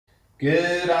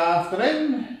Good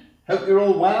afternoon, hope you're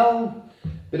all well.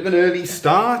 Bit of an early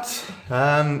start,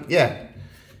 yeah,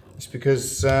 it's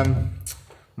because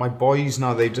my boys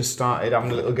now, they've just started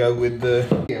having a little go with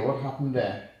the... Yeah, what happened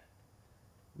there?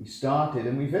 We started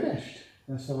and we finished.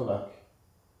 Let's have a look.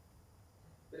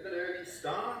 Bit of an early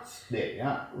start. There we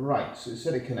are, right, so it's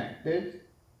sort of connected.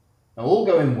 Now all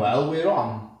going well, we're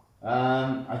on.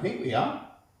 I think we are.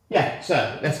 Yeah,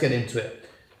 so let's get into it.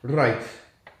 Right.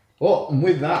 Oh, and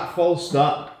with that, false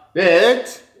start.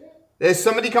 There's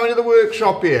somebody coming to the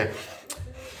workshop here.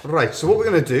 Right, so what we're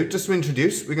going to do, just to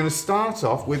introduce, we're going to start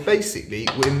off with basically,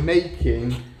 we're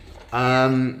making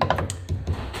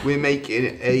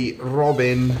a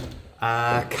robin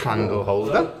candle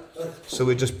holder. So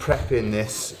we're just prepping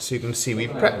this, so you can see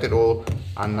we've prepped it all,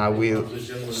 and now we'll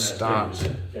start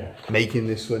making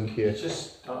this one here.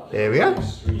 There we are.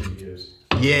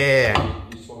 Yeah.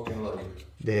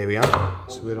 There we are.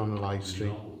 So we're on a live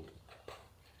stream.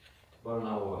 About an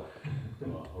hour.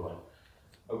 Alright.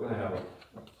 How can I help?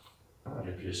 I'll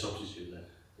be a substitute then.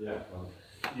 Yeah. Well,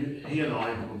 he and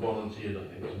I volunteered, I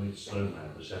think, to meet snowman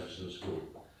for Severson School.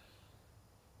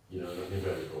 You know, I think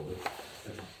very probably.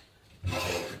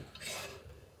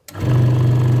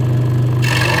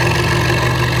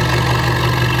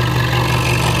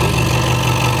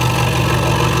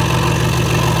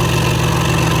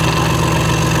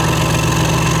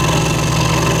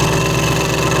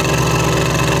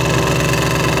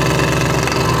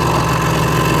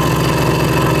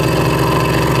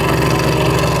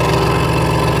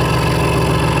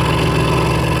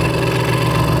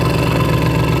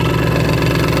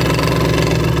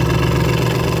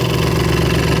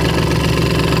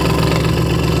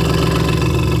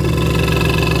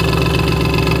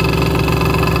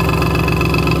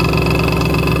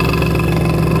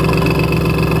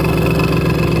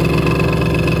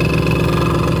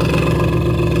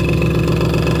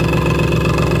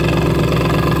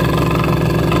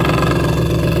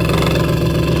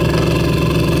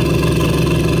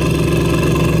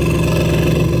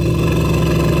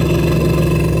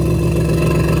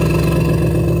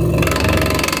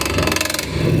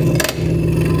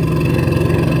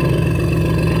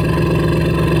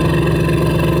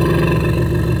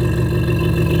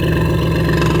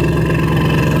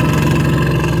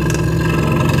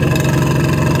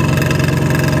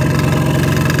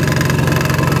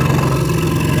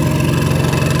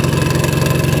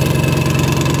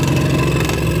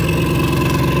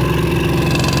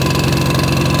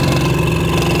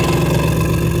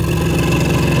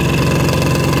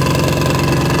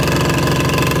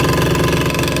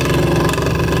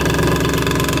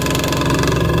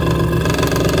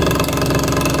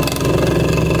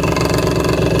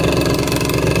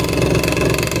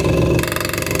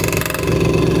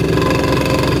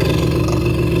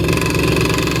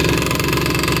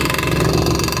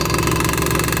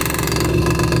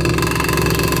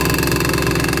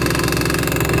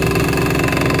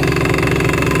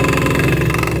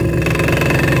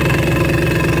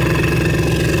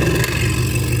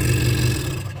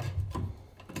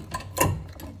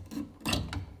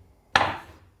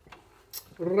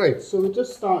 Right, so we're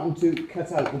just starting to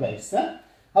cut out the base there.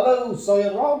 Hello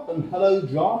Sawyer Rob, and hello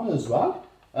John as well.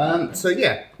 So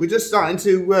yeah, we're just starting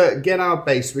to get our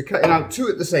base. We're cutting out two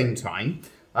at the same time.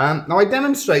 Now I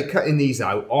demonstrate cutting these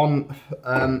out on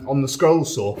the scroll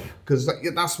saw, because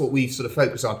that's what we sort of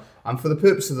focus on. And for the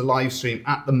purpose of the live stream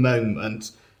at the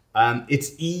moment,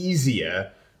 it's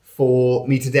easier for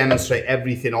me to demonstrate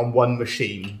everything on one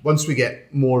machine. Once we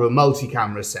get more of a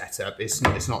multi-camera setup, it's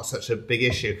not such a big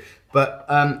issue. But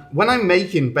when I'm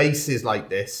making bases like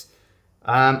this,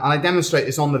 and I demonstrate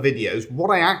this on the videos, what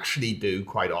I actually do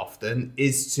quite often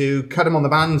is to cut them on the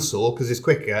bandsaw because it's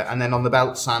quicker, and then on the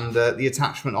belt sander, the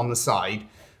attachment on the side,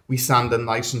 we sand them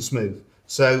nice and smooth.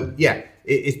 So yeah,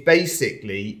 it's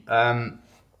basically,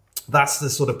 that's the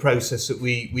sort of process that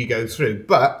we go through.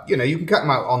 But you know, you can cut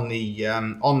them out on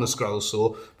the scroll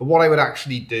saw. But what I would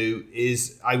actually do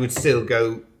is I would still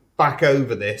go back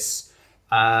over this,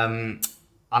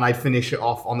 and I'd finish it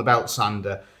off on the belt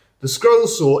sander. The scroll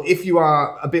saw, if you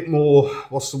are a bit more,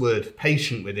 what's the word,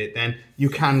 patient with it, then you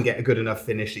can get a good enough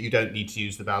finish that you don't need to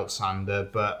use the belt sander.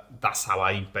 But that's how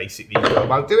I basically go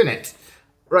about doing it.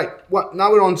 Right, well, now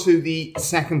we're on to the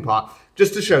second part.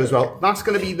 Just to show as well, that's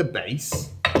going to be the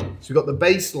base. So we've got the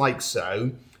base like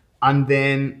so, and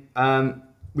then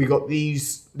we got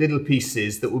these little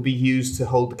pieces that will be used to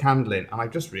hold the candle in. And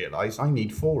I've just realised I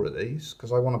need 4 of these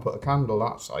because I want to put a candle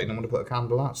that side and I want to put a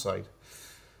candle that side.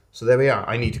 So there we are.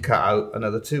 I need to cut out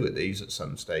another 2 of these at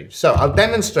some stage. So I'll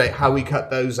demonstrate how we cut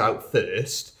those out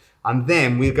first, and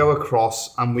then we'll go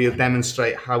across and we'll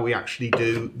demonstrate how we actually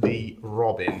do the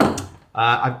robin.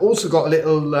 I've also got a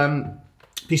little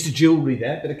piece of jewellery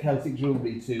there, a bit of Celtic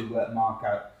jewellery to mark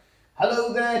out.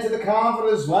 Hello there to the carver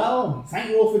as well.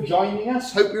 Thank you all for joining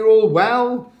us. Hope you're all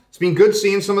well. It's been good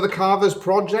seeing some of the carver's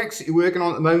projects that you're working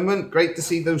on at the moment. Great to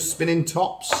see those spinning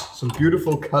tops. Some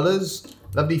beautiful colours.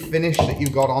 Lovely finish that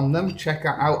you've got on them. Check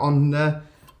that out on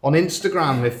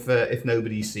Instagram if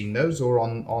nobody's seen those, or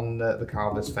on the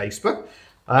carver's Facebook.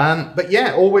 But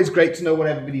yeah, always great to know what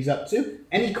everybody's up to.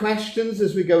 Any questions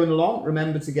as we're going along,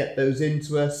 remember to get those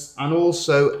into us. And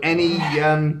also any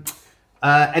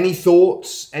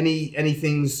thoughts, any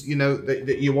things, you know,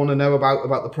 that you want to know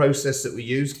about the process that we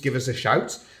use, give us a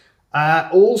shout.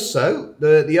 Also,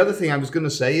 the other thing I was going to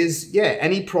say is, yeah,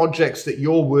 any projects that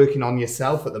you're working on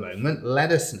yourself at the moment,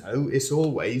 let us know. It's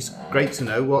always great to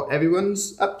know what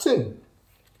everyone's up to.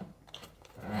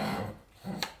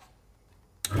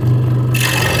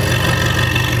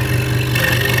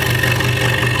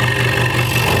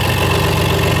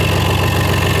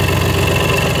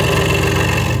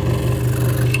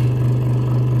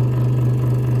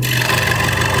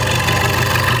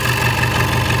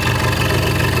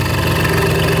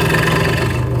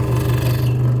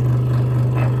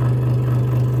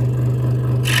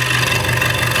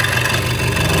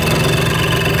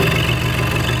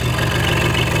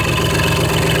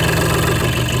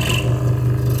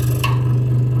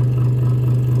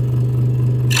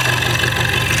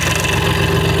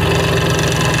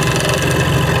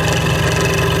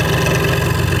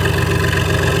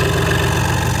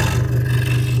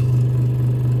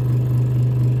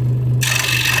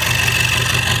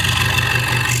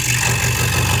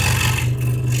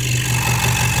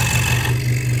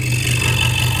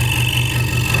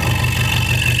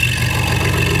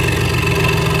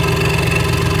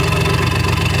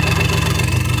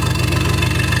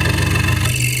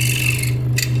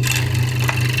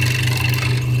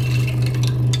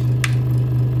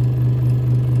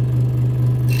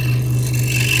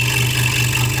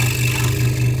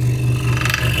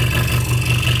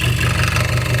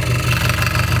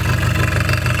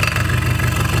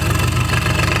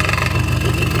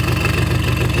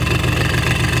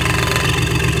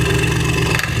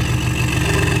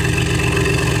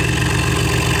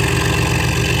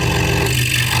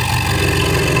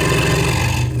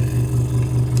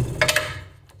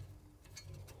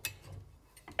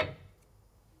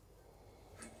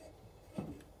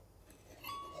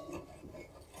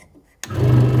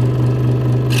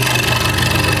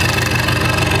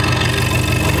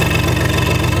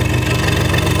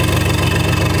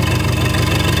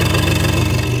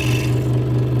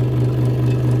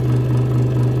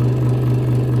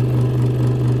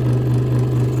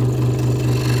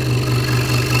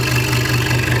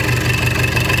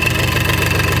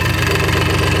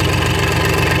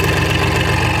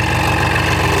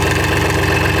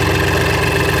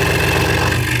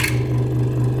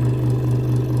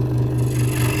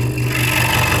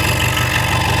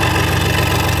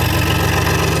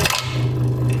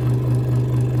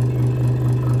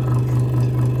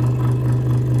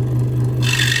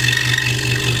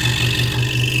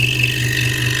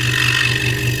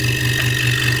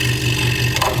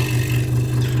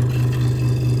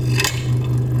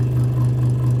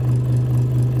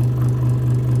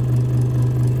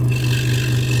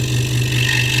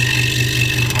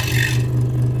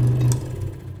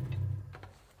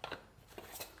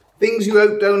 Things you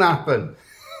hope don't happen.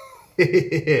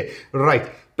 Right,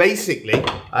 basically,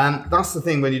 that's the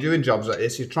thing when you're doing jobs like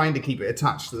this, you're trying to keep it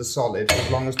attached to the solid for as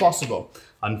long as possible.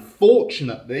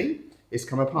 Unfortunately, it's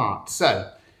come apart. So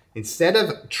instead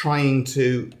of trying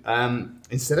to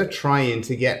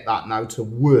get that now to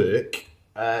work,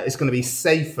 it's going to be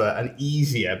safer and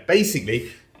easier.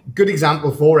 Basically, good example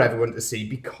for everyone to see,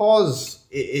 because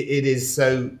it is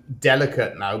so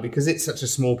delicate now, because it's such a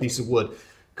small piece of wood.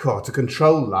 God, to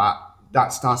control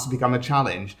that starts to become a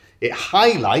challenge. It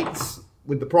highlights,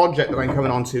 with the project that I'm coming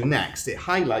on to next, it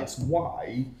highlights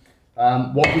why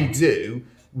what we do,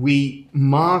 we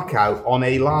mark out on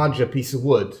a larger piece of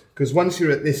wood. Because once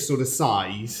you're at this sort of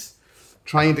size,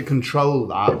 trying to control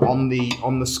that on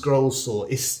the scroll saw,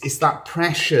 it's that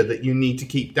pressure that you need to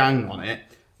keep down on it.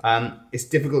 It's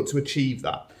difficult to achieve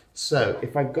that. So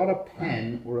if I've got a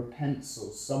pen or a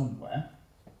pencil somewhere,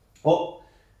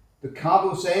 the carver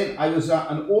was saying, I was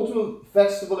at an autumn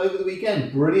festival over the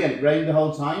weekend. Brilliant, rained the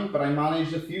whole time, but I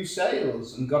managed a few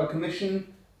sales and got a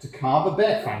commission to carve a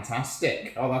bit.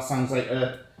 Fantastic. Oh, that sounds like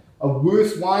a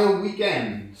worthwhile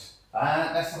weekend.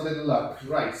 Let's have a little look.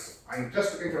 Right, I'm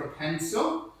just looking for a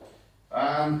pencil,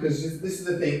 because this is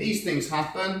the thing, these things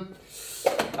happen.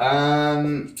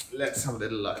 Let's have a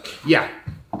little look. Yeah,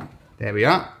 there we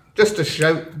are. Just to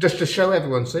show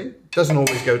everyone, see, doesn't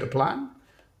always go to plan.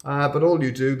 But all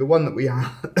you do, the one that we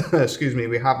have, excuse me,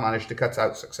 we have managed to cut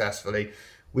out successfully,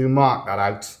 we'll mark that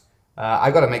out.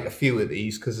 I've got to make a few of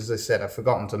these because, as I said, I've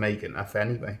forgotten to make enough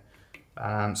anyway.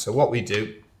 So what we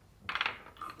do,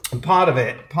 and part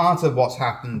of what's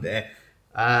happened there,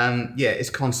 yeah, is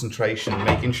concentration,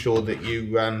 making sure that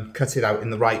you cut it out in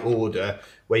the right order,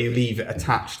 where you leave it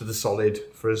attached to the solid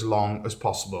for as long as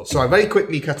possible. So I very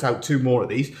quickly cut out 2 more of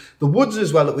these. The woods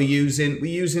as well that we're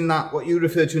using that, what you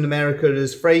refer to in America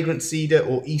as fragrant cedar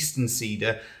or eastern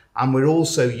cedar, and we're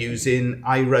also using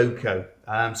Iroko,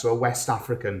 so a West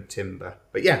African timber.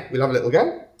 But yeah, we'll have a little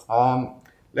go.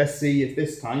 Let's see if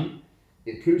this time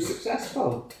it proves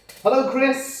successful. Hello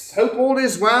Chris, hope all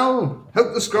is well.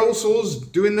 Hope the scroll saw's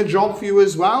doing the job for you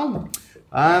as well.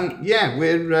 Yeah,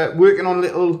 we're working on a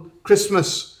little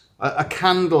Christmas, a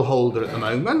candle holder at the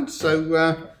moment.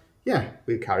 So yeah,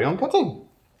 we'll carry on cutting.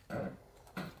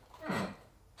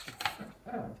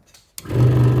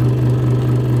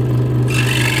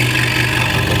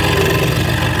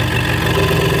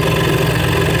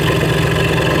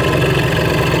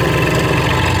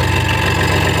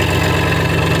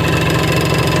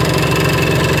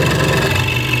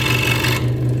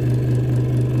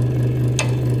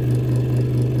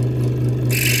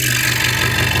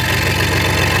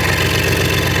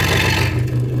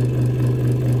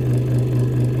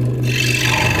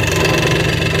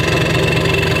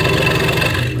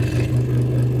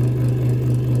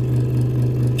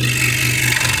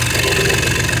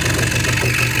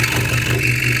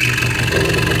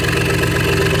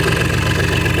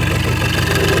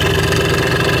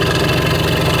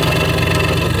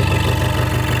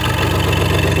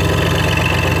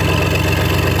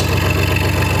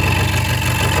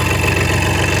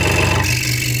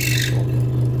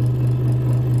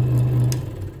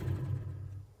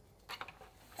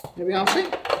 There we are, see?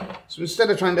 So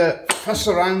instead of trying to fuss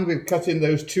around with cutting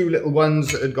those 2 little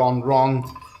ones that had gone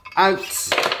wrong out,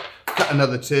 cut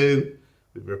another 2,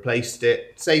 we've replaced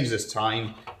it, saves us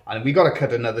time, and we got to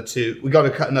cut another 2, we got to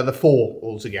cut another 4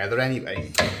 altogether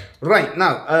anyway. Right,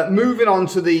 now, moving on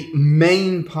to the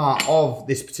main part of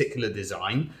this particular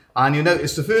design, and you'll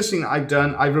notice the first thing that I've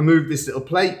done, I've removed this little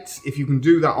plate. If you can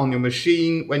do that on your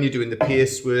machine, when you're doing the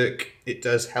pierce work, it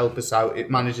does help us out.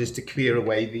 It manages to clear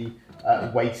away the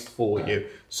waste for you.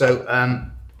 So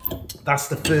that's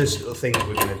the first little thing that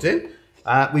we're going to do.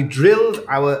 We drilled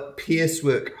our pierce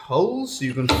work holes, so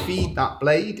you can feed that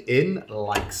blade in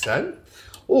like so.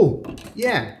 Oh,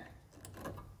 yeah.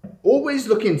 Always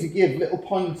looking to give little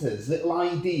pointers, little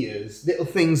ideas, little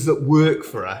things that work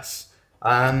for us.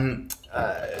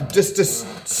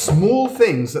 Just small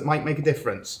things that might make a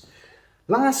difference.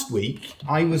 Last week,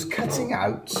 I was cutting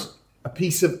out a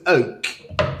piece of oak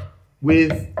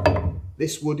with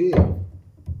this wood here.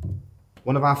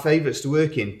 One of our favourites to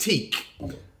work in, teak.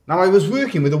 Now I was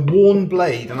working with a worn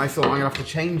blade and I thought I'm going to have to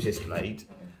change this blade.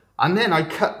 And then I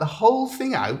cut the whole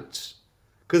thing out,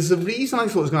 because the reason I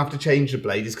thought I was going to have to change the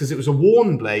blade is because it was a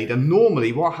worn blade, and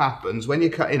normally what happens when you're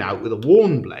cutting out with a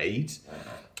worn blade,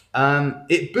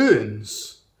 it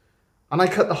burns. And I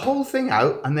cut the whole thing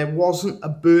out and there wasn't a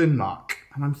burn mark.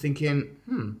 And I'm thinking,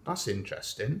 that's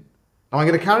interesting. Now I'm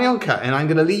going to carry on cutting, I'm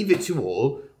going to leave it to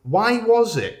all. Why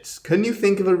was it? Can you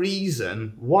think of a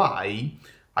reason why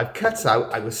I've cut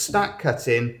out, I was stack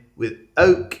cutting with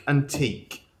oak and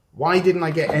teak? Why didn't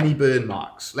I get any burn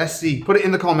marks? Let's see, put it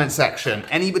in the comment section.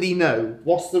 Anybody know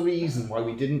what's the reason why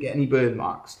we didn't get any burn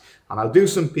marks? And I'll do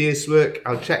some pierce work,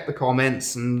 I'll check the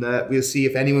comments, and we'll see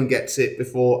if anyone gets it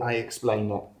before I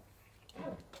explain it.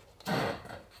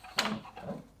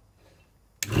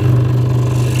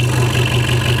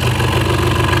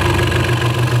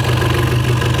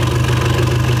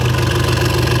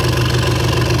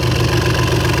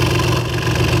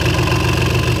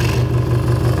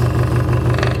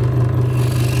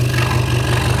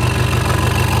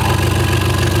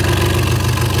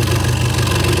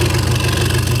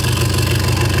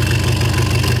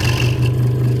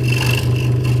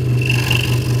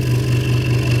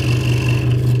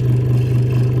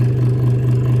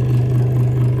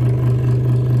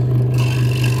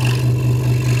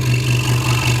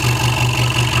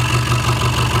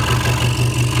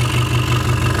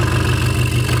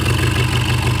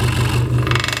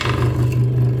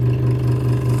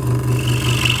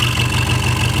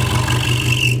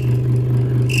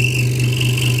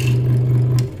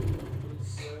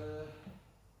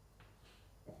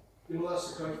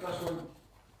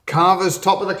 Carver's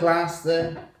top of the class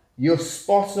there. You're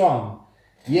spot on.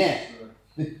 Yeah.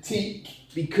 the teak,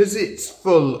 because it's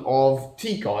full of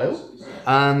teak oil,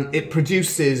 it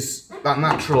produces that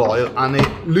natural oil and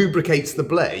it lubricates the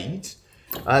blade.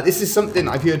 This is something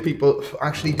I've heard people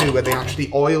actually do where they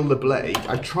actually oil the blade.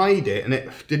 I tried it and it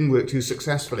didn't work too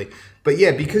successfully. But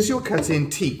yeah, because you're cutting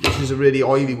teak, which is a really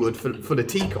oily wood for the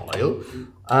teak oil,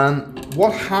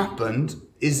 what happened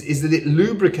is that it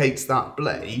lubricates that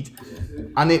blade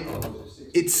and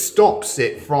it stops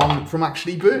it from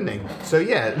actually burning. So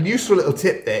yeah, useful little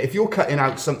tip there. If you're cutting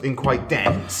out something quite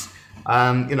dense,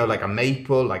 you know, like a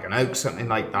maple, like an oak, something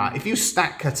like that, if you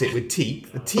stack cut it with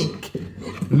teak, the teak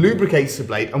lubricates the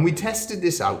blade. And we tested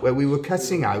this out where we were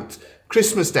cutting out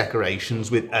Christmas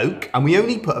decorations with oak, and we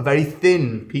only put a very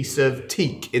thin piece of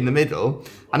teak in the middle,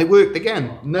 and it worked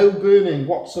again. No burning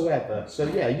whatsoever. So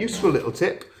yeah, useful little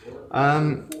tip.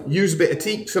 Use a bit of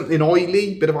teak, something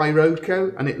oily, bit of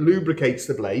Iroko, and it lubricates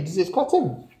the blade as it's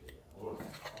cutting.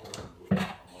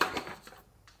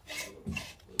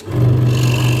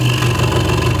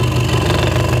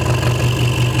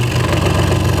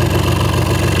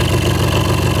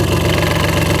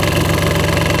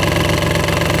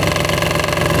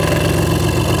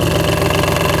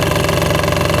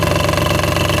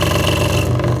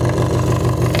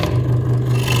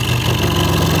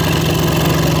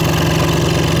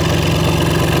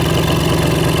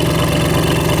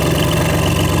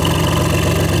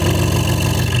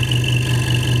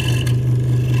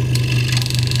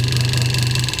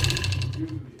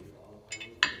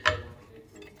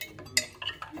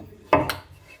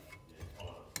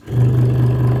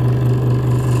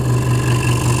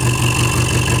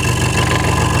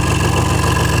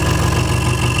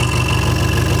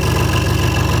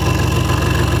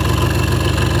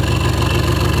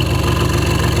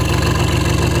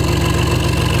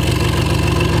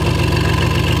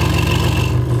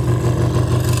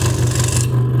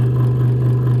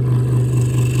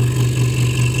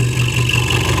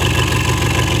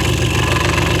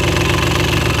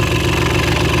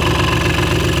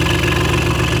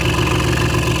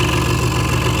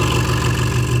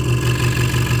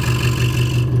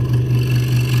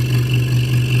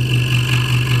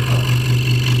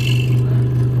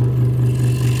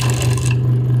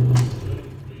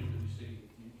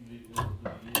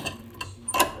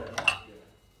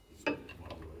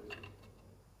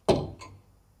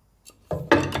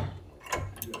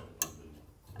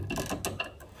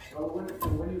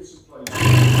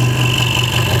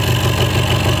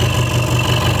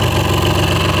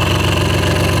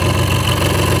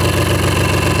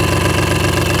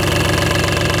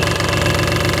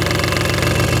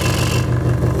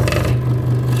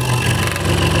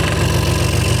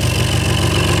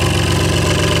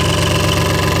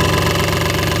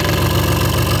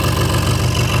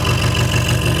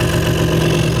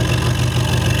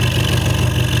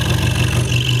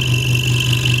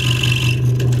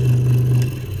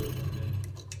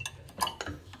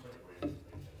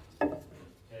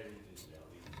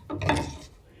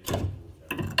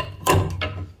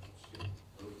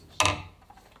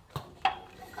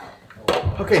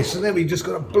 Okay, so there we just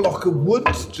got a block of wood,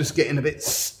 just getting a bit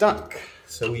stuck.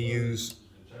 So we use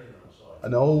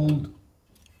an old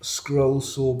scroll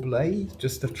saw blade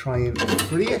just to try and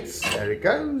free it. There it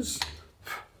goes.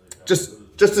 Just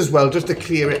as well, just to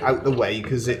clear it out the way,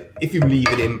 because if you leave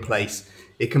it in place,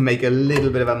 it can make a little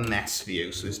bit of a mess for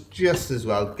you. So it's just as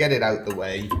well, get it out the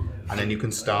way, and then you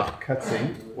can start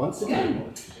cutting once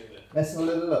again. Let's have a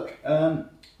little look.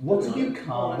 What do you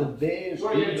call the bears?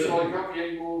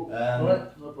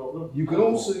 You can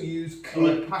also use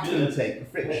clear packing tape. The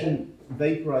friction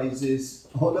vaporizes.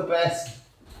 All the best.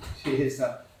 Cheers.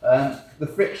 The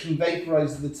friction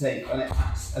vaporizes the tape and it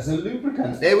acts as a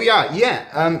lubricant. There we are.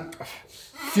 Yeah.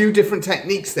 Few different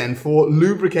techniques then for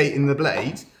lubricating the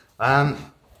blade, and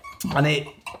it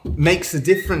makes a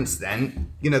difference.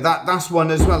 Then you know that's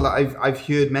one as well that I've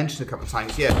heard mentioned a couple of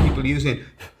times. Yeah, people using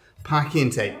packing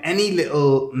tape, any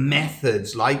little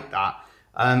methods like that,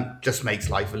 just makes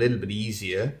life a little bit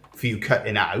easier for you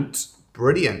cutting out.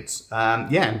 Brilliant.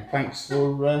 Yeah, thanks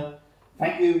for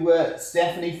thank you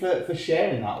Stephanie for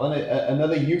sharing that one.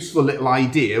 Another useful little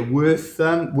idea worth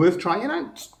trying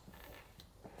out.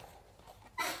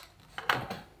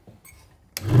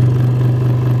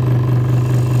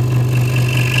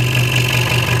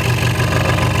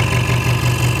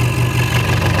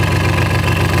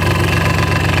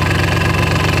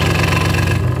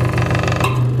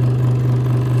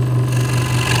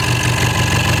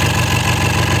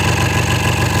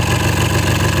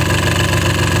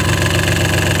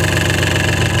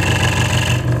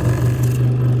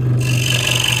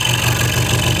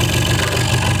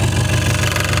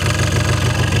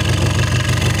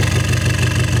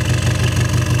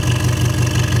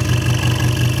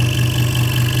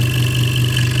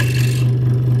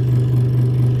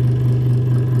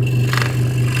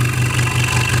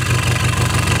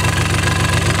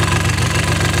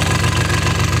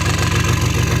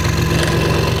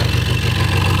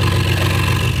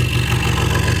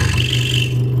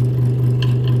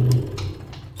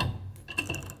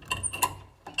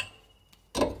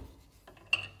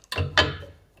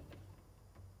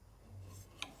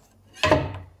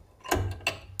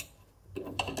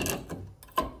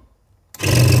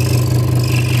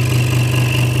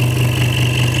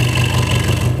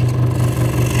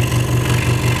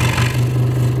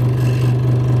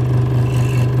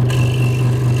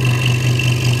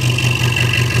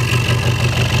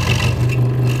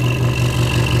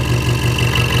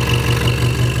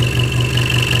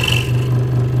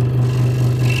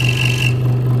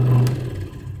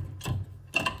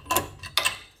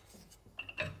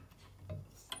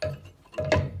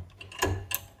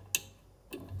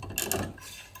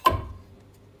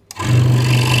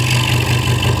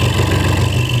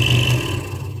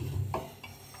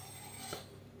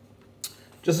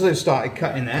 just as I started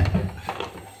cutting it,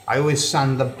 I always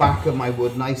sand the back of my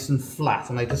wood nice and flat,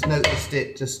 and I just noticed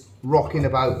it just rocking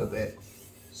about a bit.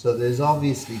 So there's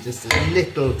obviously just a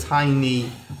little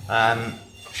tiny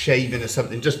shaving or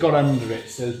something just got under it,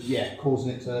 so yeah,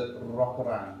 causing it to rock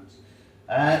around.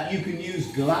 You can use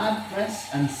glad press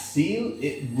and seal,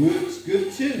 it works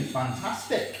good too,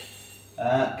 fantastic.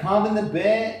 Carving the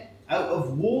bear out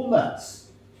of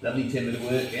walnuts, lovely timber to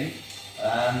work in.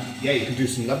 Yeah, you can do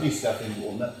some lovely stuff in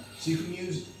walnut. So you can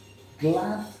use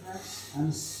glad press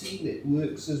and seal, it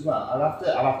works as well.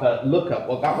 I'll have to look up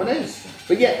what that one is.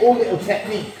 But yeah, all little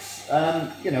techniques,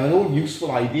 you know, and all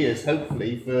useful ideas,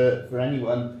 hopefully, for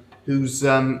anyone who's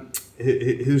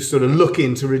sort of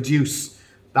looking to reduce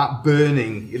that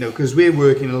burning, you know, because we're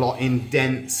working a lot in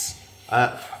dense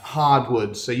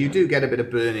hardwood, so you do get a bit of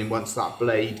burning once that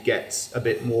blade gets a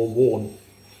bit more worn.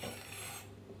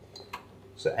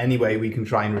 So any way we can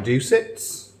try and reduce it,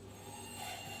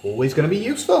 always going to be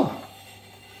useful.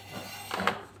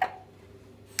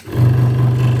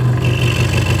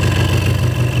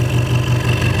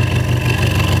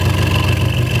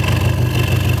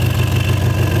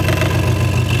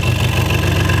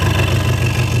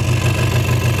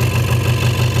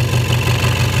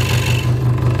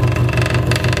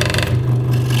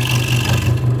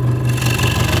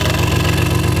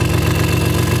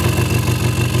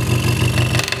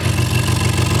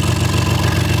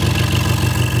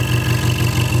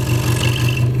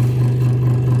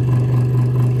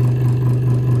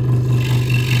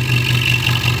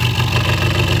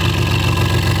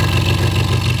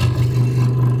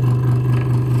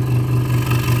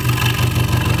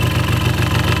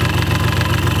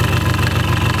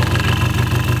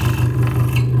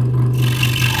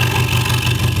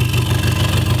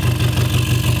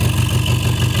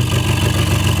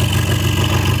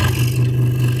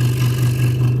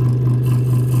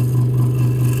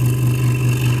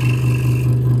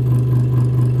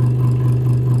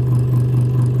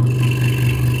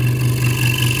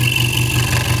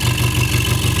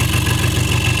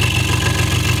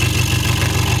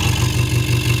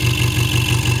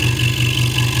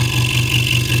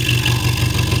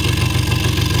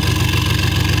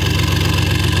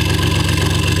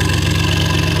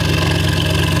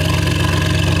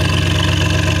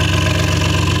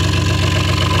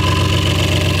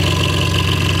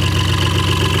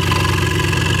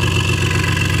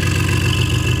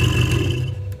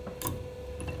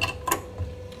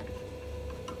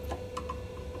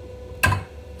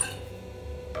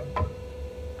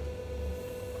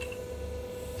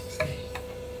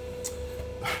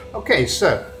 Okay,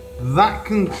 so that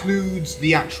concludes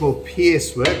the actual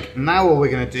pierce work. Now all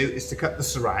we're going to do is to cut the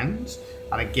surround.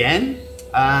 And again,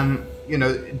 you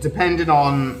know, depending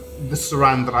on the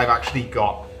surround that I've actually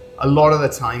got, a lot of the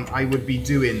time I would be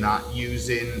doing that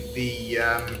using the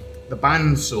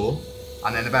band saw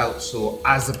and then a belt saw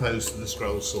as opposed to the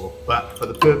scroll saw. But for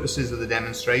the purposes of the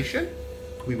demonstration,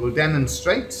 we will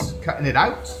demonstrate cutting it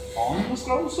out on the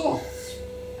scroll saw.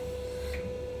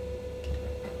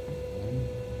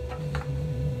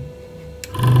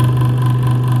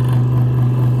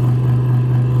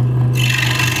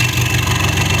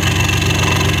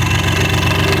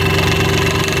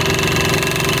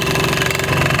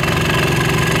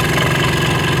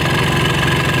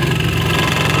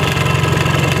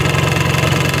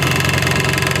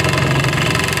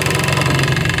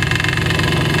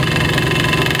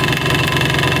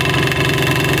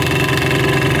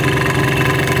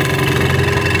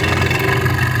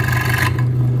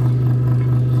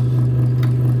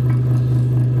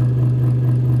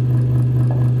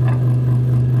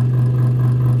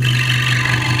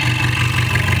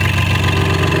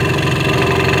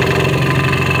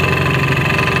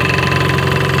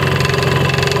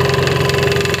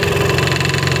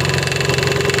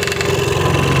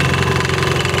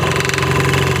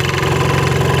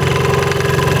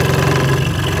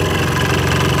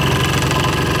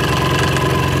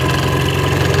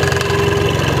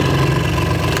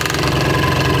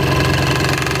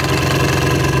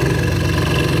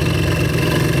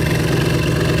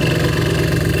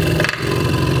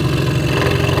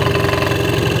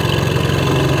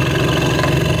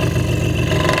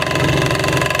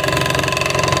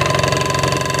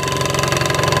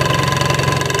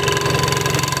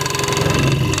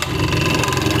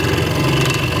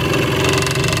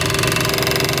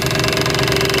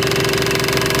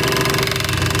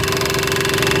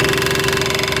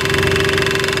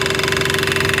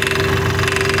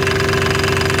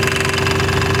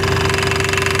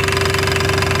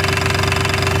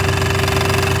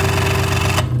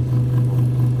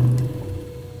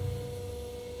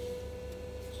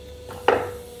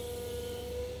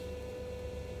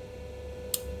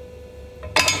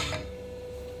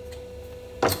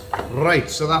 Right,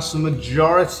 so that's the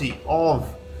majority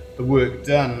of the work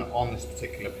done on this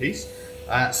particular piece.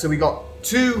 So we got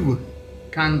 2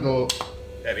 candle,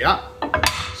 there we are.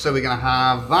 So we're going to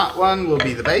have that one will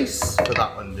be the base for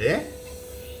that one there.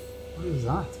 What is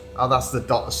that? Oh, that's the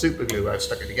dot of super glue where I've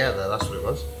stuck it together, that's what it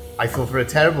was. I thought for a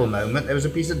terrible moment there was a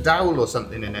piece of dowel or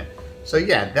something in it. So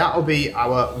yeah, that'll be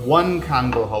our 1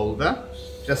 candle holder,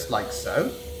 just like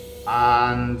so.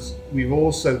 And we've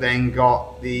also then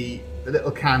got the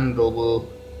little candle,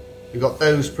 we've got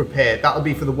those prepared. That'll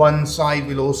be for the one side,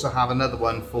 we'll also have another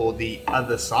one for the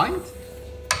other side.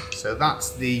 So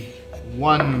that's the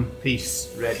one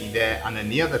piece ready there, and then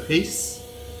the other piece,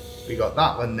 we got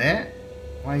that one there.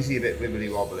 Why is he a bit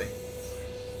wibbly wobbly?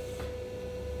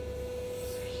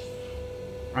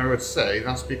 I would say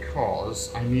that's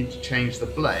because I need to change the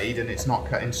blade and it's not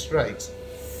cutting straight.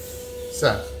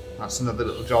 So that's another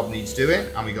little job needs doing,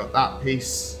 and we got that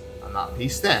piece and that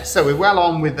piece there. So we're well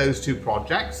on with those 2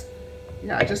 projects.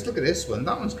 Yeah, just look at this one.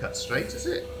 That one's cut straight, is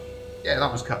it? Yeah, that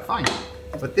one's cut fine.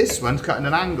 But this one's cut at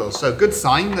an angle. So good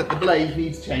sign that the blade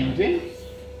needs changing.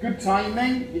 Good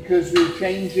timing, because we'll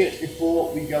change it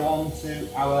before we go on to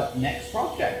our next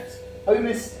project. Have we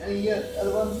missed any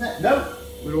other ones there? No.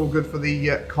 We're all good for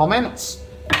the comments.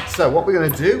 So what we're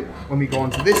going to do when we go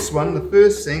on to this one, the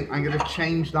first thing, I'm going to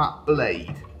change that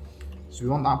blade. So we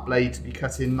want that blade to be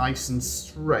cut in nice and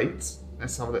straight.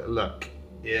 Let's have a little look.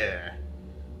 Yeah,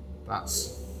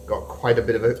 that's got quite a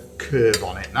bit of a curve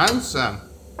on it now. So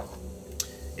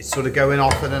it's sort of going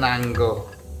off at an angle,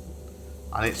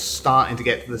 and it's starting to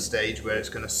get to the stage where it's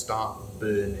going to start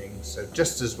burning. So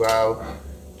just as well,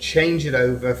 change it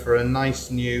over for a nice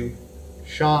new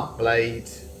sharp blade,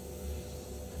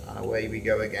 and away we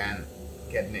go again,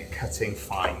 getting it cutting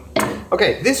fine.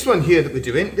 Okay, this one here that we're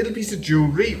doing, little piece of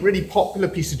jewellery, really popular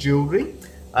piece of jewellery.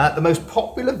 The most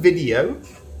popular video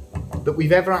that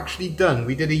we've ever actually done.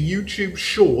 We did a YouTube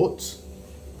short,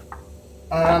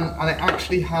 and it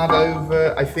actually had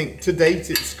over, I think to date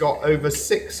it's got over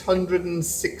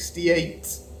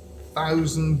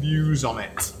 668,000 views on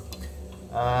it.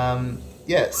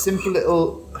 Yeah, simple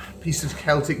little piece of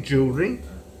Celtic jewellery.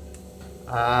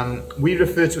 We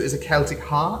refer to it as a Celtic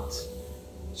heart.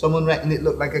 Someone reckoned it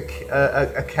looked like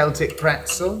a Celtic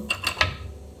pretzel.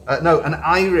 No, an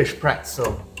Irish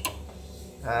pretzel.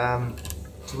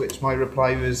 To which my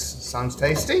reply was, sounds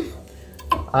tasty.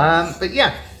 But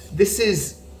yeah, this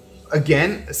is,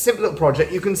 again, a simple little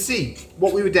project. You can see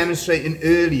what we were demonstrating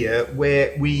earlier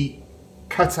where we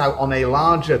cut out on a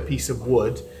larger piece of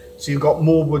wood. So you've got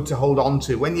more wood to hold on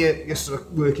to. When you're sort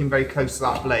of working very close to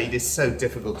that blade, it's so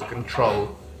difficult to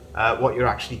control what you're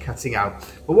actually cutting out.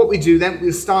 But what we do then,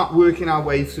 we'll start working our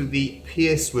way through the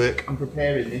pierce work and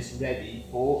preparing this ready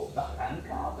for the hand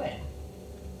carving.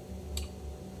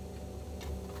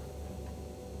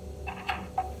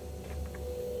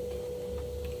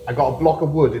 I got a block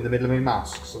of wood in the middle of my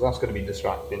mask, so that's going to be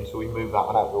distracting, so we move that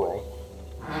one out of the way.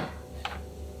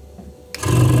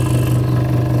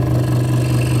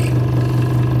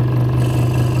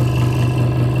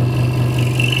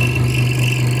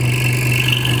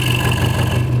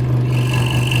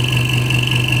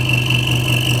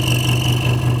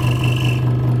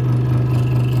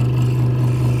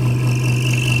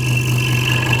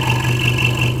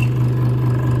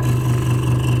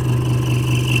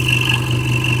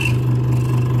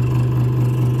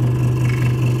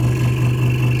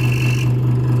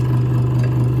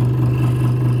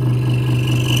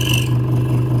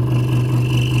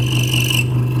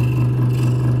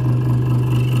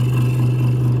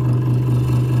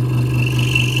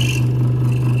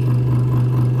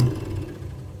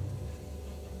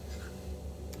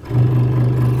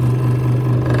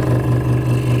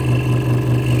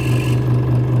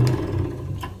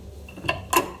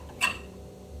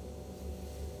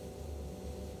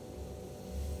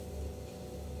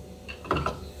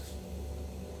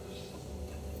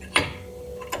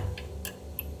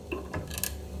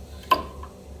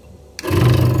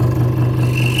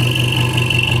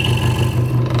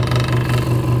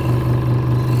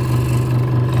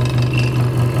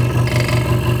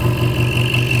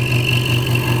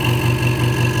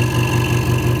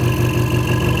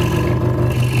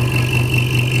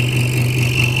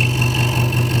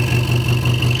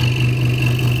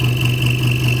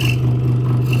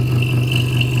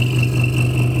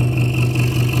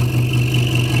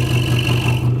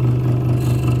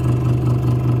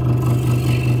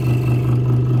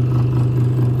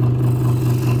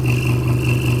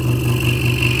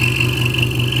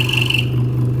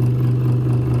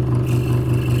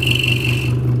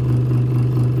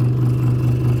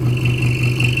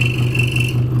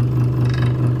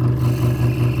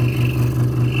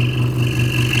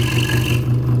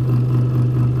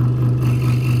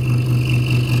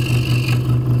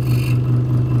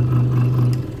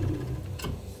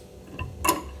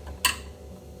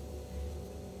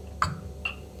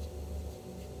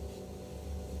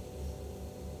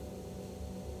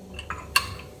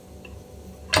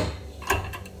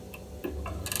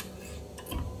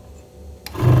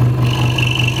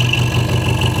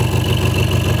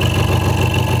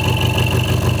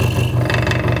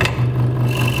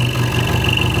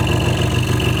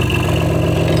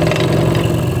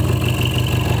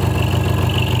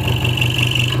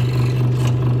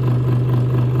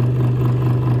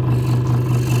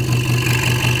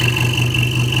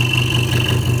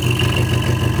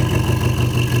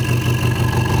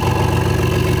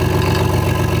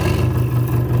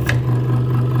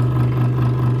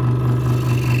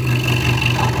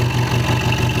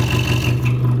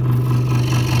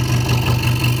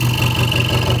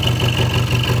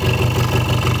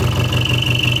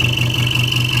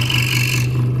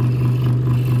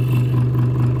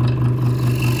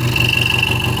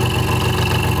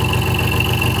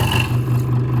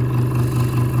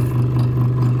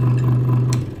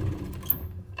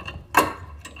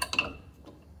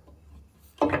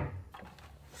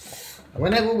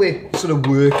 sort of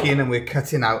working and we're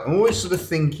cutting out, I'm always sort of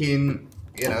thinking,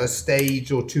 you know, a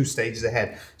stage or 2 stages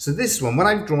ahead. So this one, when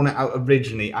I've drawn it out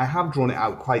originally, I have drawn it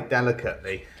out quite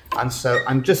delicately. And so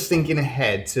I'm just thinking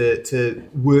ahead to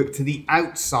work to the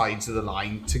outsides of the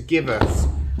line to give us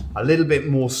a little bit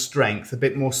more strength, a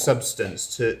bit more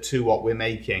substance to what we're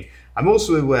making. I'm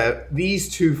also aware these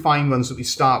 2 fine ones that we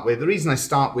start with, the reason I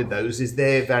start with those is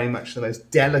they're very much the most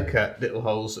delicate little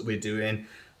holes that we're doing.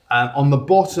 On the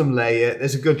bottom layer,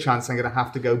 there's a good chance I'm going to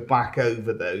have to go back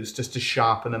over those just to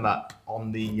sharpen them up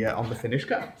on the finished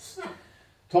cuts.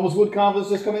 Thomas Woodcarver's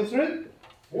just coming through.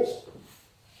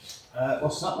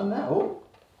 What's that one there? Oh,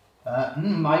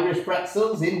 Irish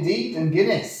pretzels, indeed, and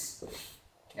Guinness.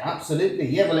 Yeah, absolutely.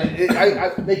 Yeah,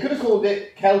 well, they could have called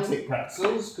it Celtic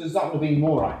pretzels because that would have been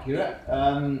more accurate.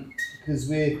 Because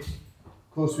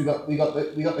we got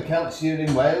the Celts here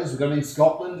in Wales. We've got them in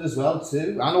Scotland as well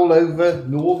too, and all over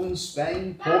northern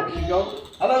Spain, Portugal.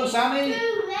 Hello, Sammy.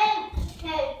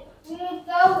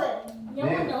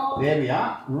 There we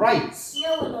are. Right.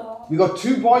 We got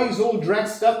 2 boys all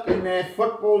dressed up in their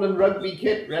football and rugby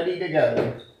kit, ready to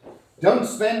go. Don't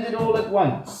spend it all at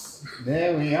once.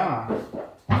 There we are.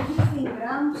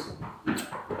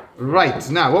 Right,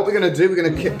 now what we're going to do, we're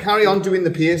going to carry on doing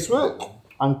the pierce work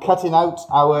and cutting out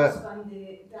our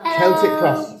Celtic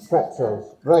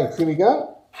pretzels. Right, here we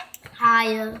go.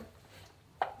 Higher.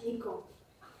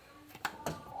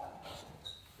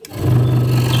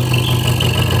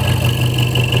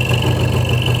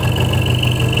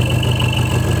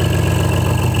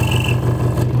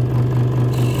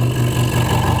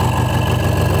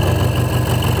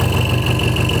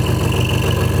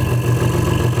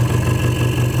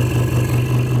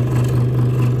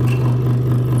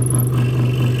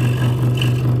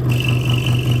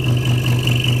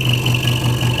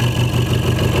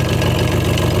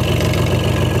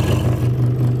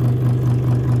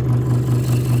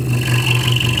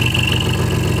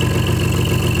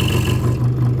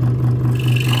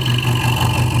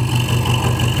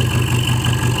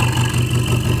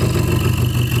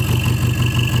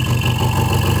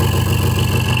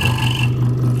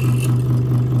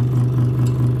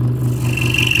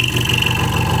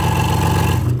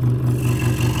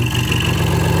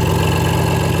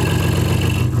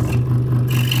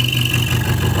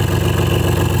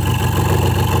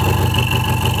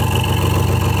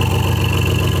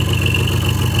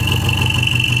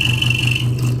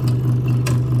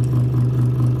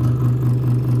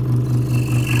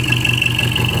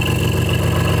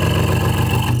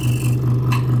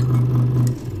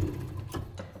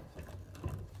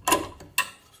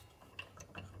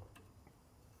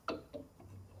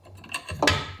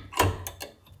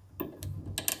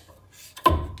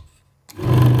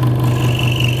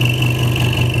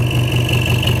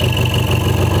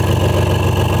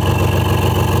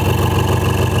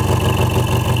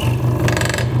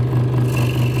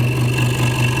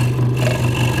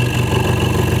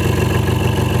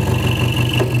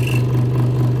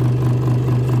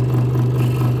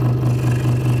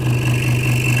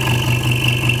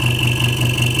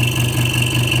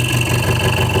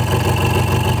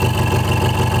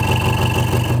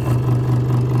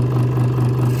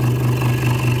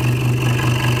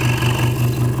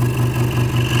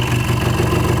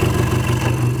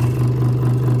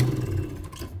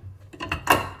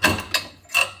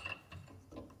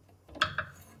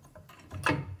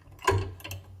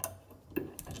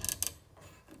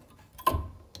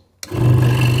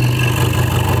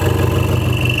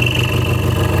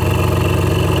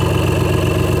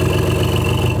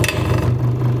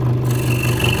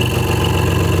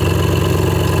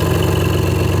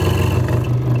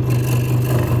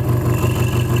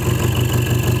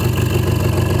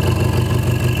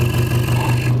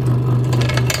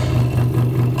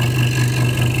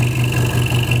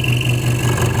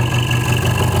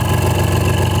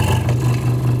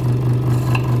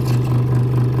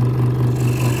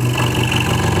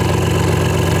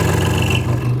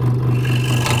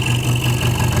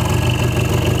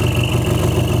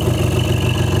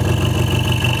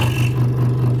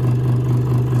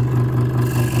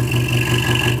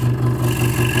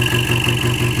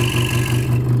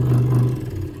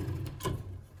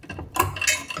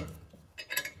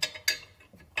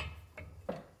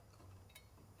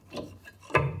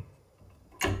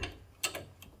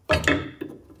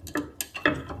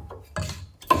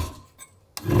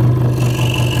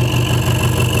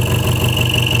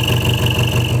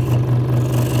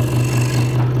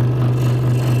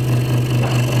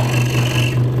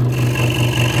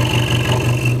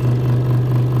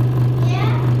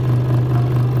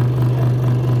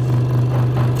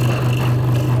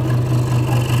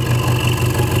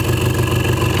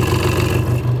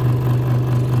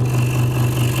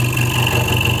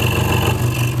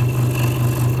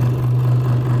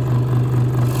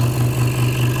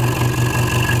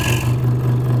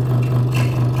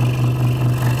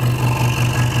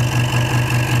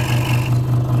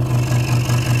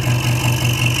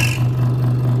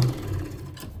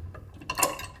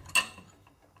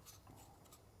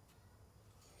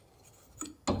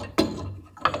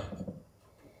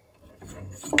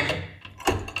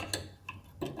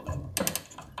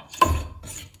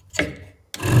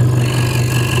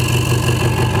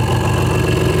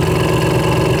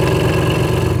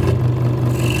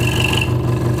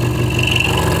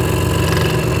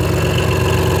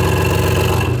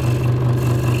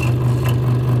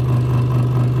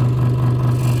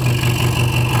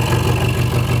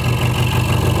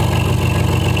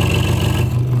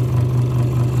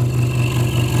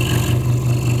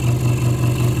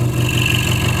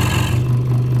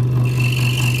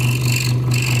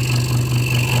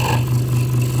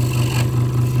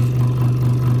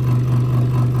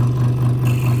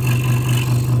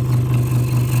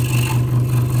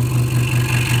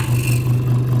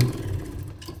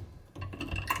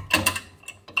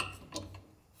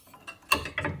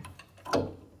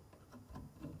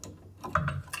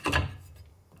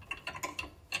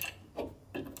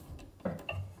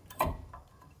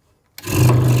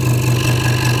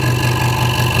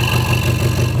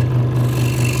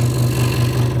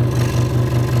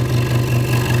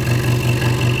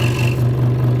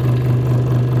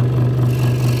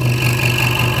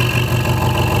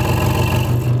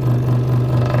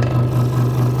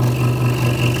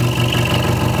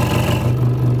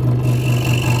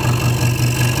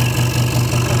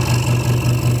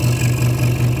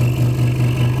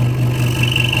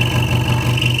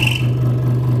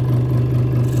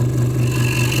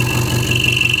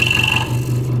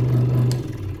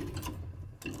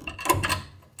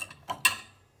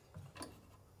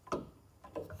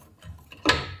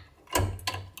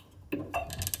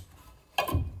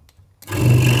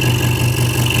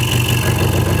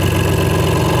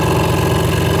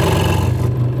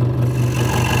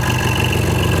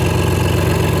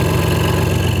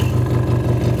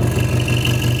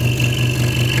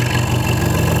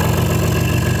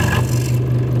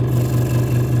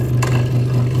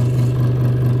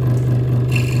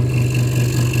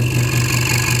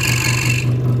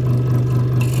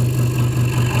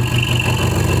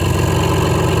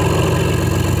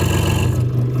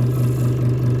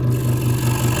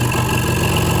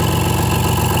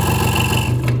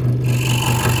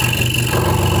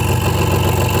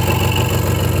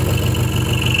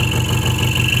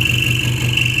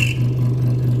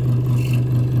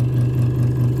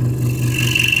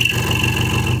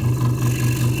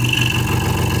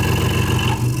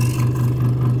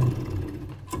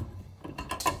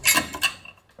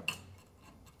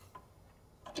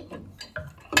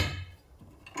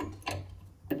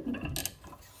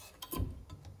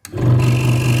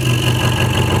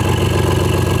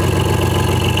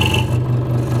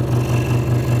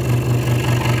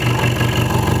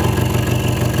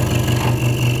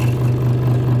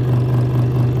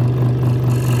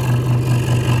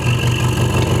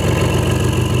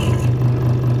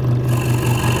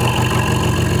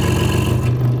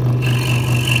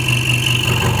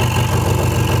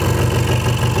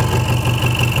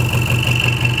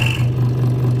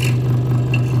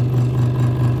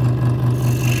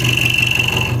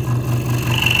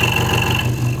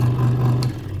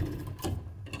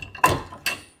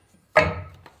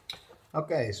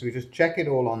 Okay, so we just check it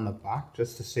all on the back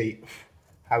just to see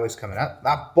how it's coming up.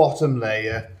 That bottom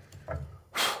layer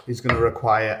is going to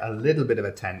require a little bit of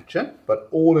attention, but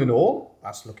all in all,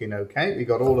 that's looking okay. We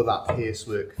got all of that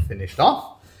piercework finished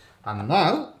off. And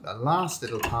now, the last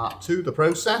little part to the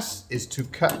process is to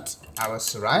cut our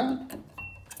surround.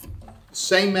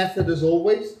 Same method as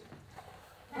always.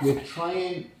 We're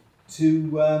trying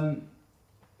to,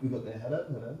 we've got the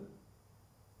hello.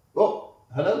 Oh,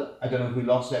 hello. I don't know if we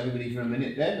lost everybody for a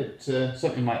minute there, but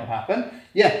something might have happened.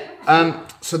 Yeah,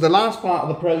 so the last part of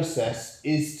the process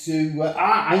is to,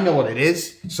 I know what it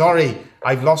is. Sorry,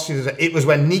 I've lost you. It was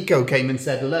when Nico came and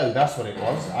said hello. That's what it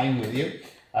was. I'm with you.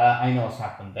 I know what's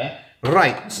happened there.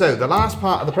 Right, so the last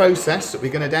part of the process that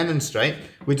we're going to demonstrate,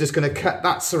 we're just going to cut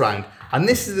that surround. And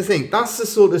this is the thing, that's the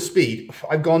sort of speed.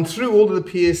 I've gone through all of the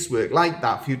pierce work like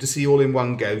that for you to see all in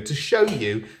one go to show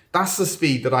you that's the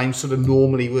speed that I'm sort of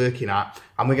normally working at.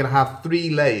 And we're going to have 3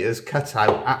 layers cut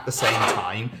out at the same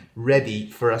time, ready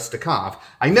for us to carve.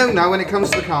 I know now when it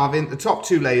comes to the carving, the top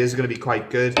 2 layers are going to be quite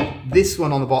good. This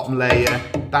one on the bottom layer,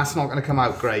 that's not going to come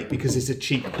out great because it's a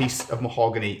cheap piece of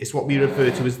mahogany. It's what we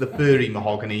refer to as the furry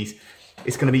mahoganies.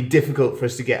 It's going to be difficult for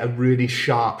us to get a really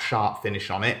sharp finish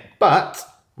on it, but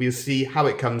we'll see how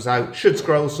it comes out. Should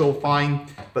scroll saw fine,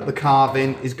 but the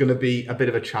carving is going to be a bit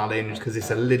of a challenge because it's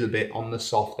a little bit on the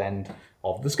soft end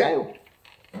of the scale.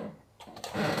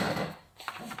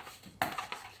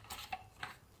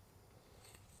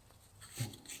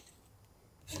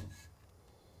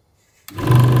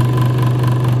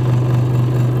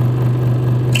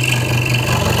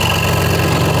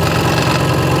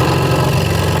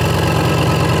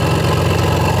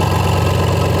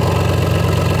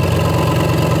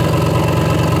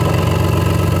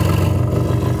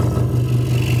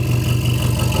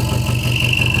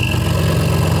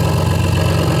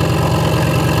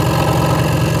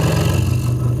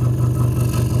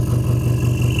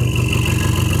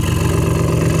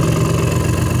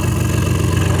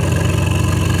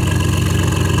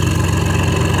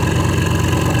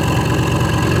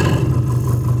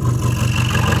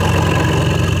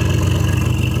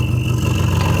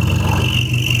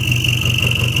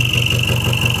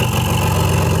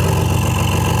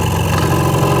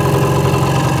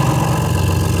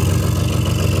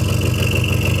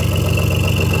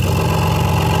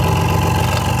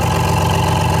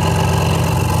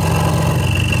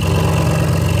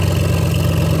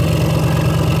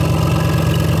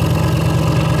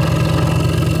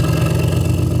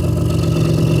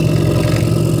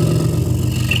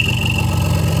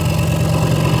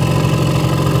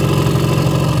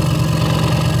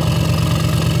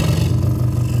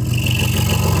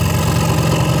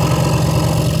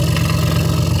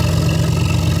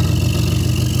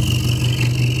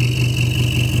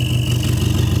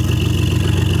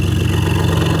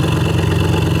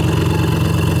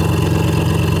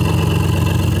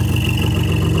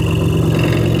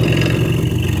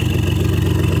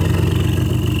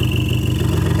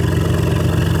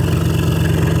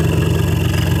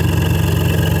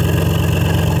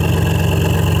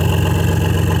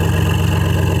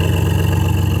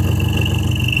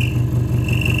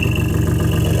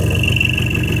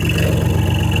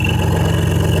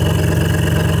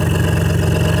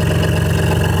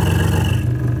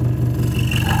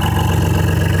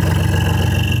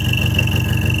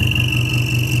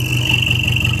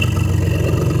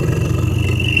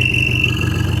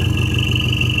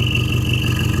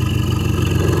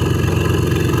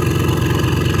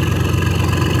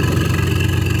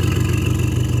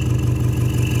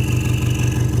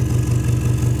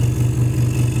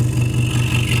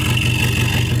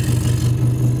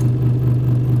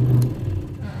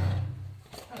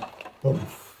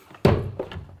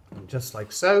 And just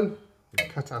like so, we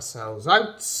cut ourselves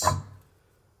out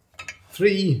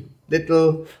 3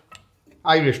 little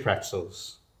Irish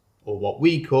pretzels, or what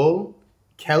we call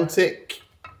Celtic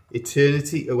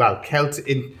eternity, well,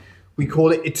 we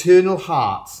call it eternal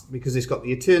heart because it's got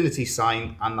the eternity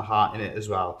sign and the heart in it as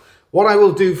well. What I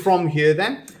will do from here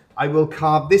then, I will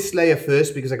carve this layer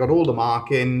first because I got all the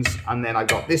markings, and then I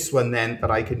got this one then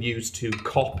that I can use to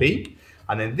copy.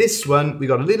 And then this one, we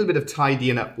got a little bit of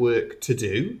tidying up work to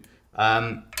do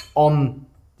on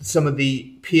some of the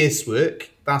pierce work.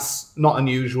 That's not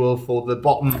unusual for the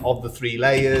bottom of the 3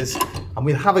 layers. And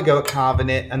we'll have a go at carving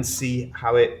it and see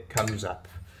how it comes up.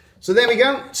 So there we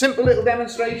go, simple little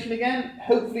demonstration again.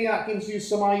 Hopefully that gives you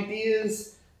some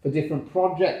ideas for different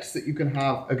projects that you can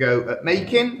have a go at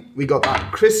making. We got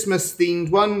that Christmas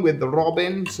themed one with the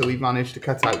robin, so we've managed to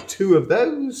cut out 2 of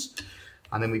those.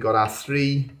 And then we got our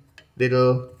 3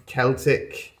 little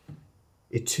Celtic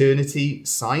eternity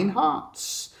sign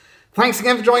hearts. Thanks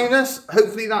again for joining us.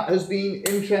 Hopefully that has been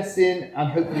interesting and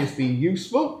hopefully it's been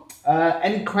useful.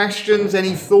 Any questions,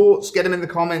 any thoughts, get them in the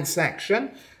comments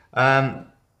section. And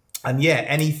yeah,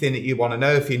 anything that you want to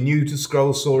know. If you're new to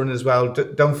scroll sawing as well,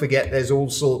 don't forget there's all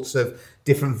sorts of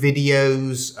different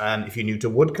videos. If you're new to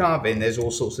wood carving, there's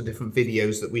all sorts of different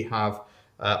videos that we have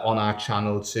on our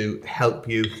channel to help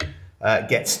you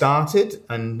get started,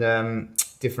 and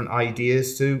different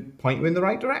ideas to point you in the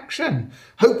right direction.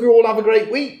 Hope you all have a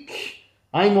great week.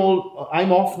 I'm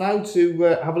off now to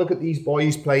have a look at these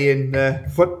boys playing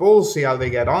football, see how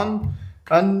they get on.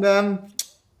 And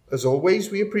as always,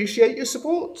 we appreciate your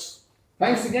support.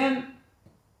 Thanks again.